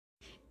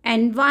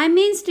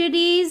Environment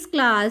Studies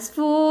Class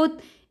 4th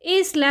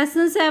is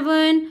Lesson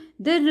 7,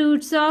 The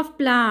Roots of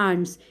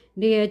Plants.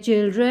 Dear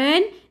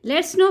children,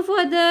 let's know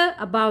further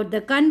about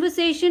the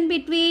conversation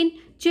between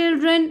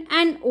children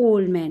and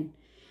old men.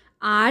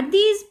 Are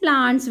these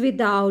plants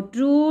without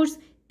roots?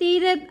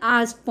 Tirath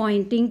asked,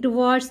 pointing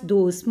towards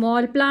those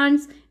small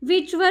plants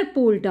which were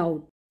pulled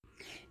out.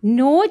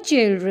 No,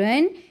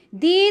 children,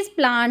 these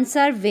plants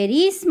are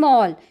very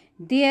small.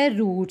 Their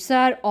roots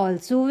are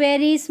also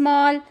very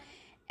small.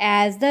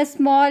 As the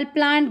small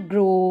plant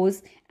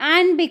grows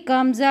and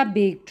becomes a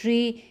big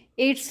tree,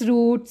 its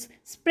roots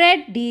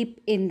spread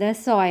deep in the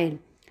soil.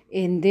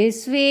 In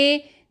this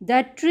way,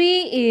 the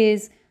tree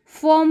is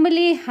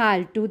firmly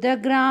held to the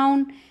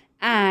ground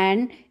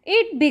and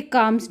it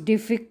becomes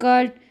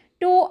difficult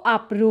to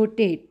uproot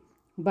it.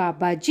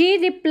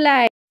 Babaji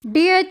replied,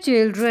 Dear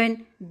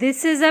children,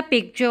 this is a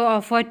picture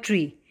of a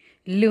tree.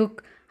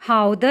 Look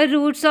how the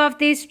roots of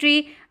this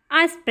tree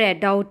are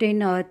spread out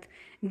in earth.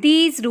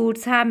 These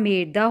roots have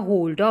made the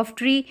hold of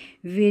tree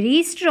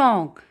very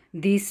strong.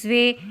 This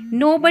way,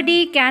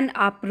 nobody can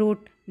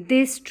uproot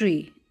this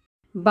tree.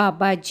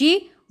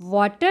 Babaji,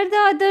 what are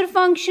the other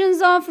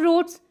functions of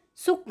roots?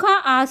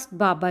 Sukha asked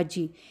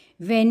Babaji.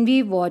 When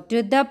we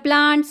water the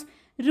plants,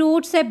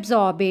 roots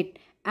absorb it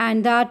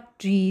and the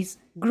trees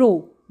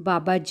grow.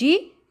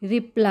 Babaji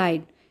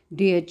replied,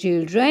 Dear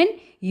children,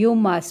 you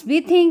must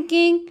be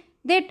thinking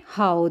that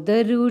how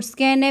the roots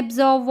can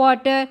absorb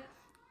water.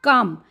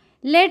 Come,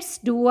 let's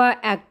do an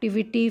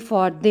activity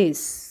for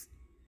this.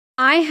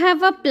 I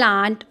have a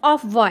plant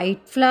of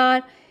white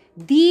flower.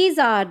 These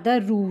are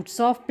the roots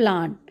of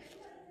plant.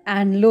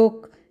 And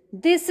look,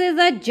 this is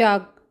a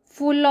jug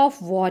full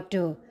of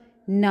water.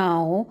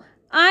 Now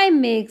I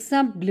make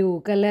some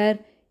blue color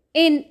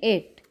in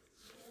it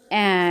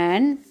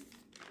and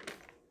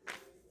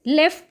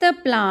left the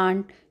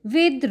plant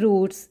with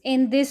roots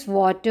in this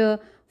water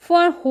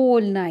for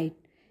whole night.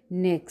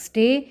 Next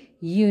day,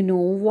 you know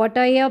what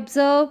I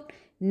observed?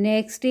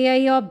 Next day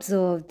I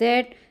observed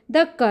that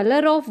the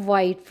color of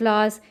white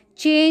flowers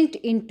changed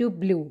into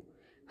blue.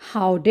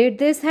 How did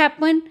this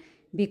happen?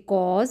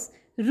 Because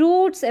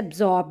roots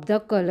absorbed the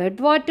colored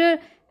water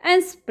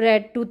and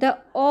spread to the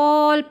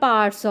all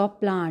parts of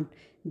plant.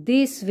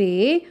 This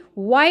way,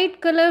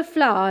 white color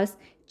flowers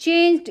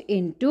changed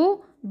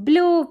into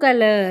blue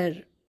color.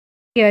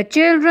 Dear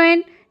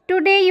children,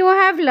 today you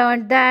have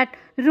learned that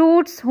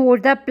roots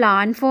hold the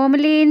plant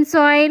firmly in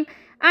soil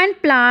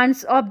and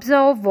plants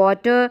absorb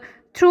water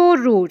through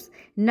roots.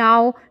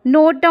 Now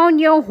note down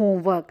your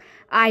homework.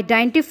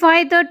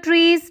 Identify the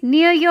trees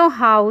near your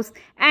house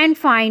and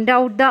find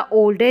out the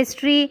oldest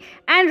tree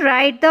and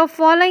write the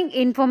following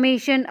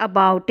information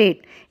about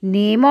it.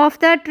 Name of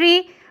the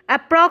tree,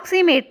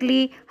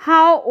 approximately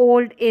how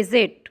old is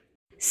it?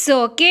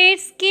 So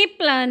kids, keep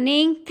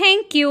learning.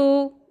 Thank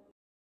you.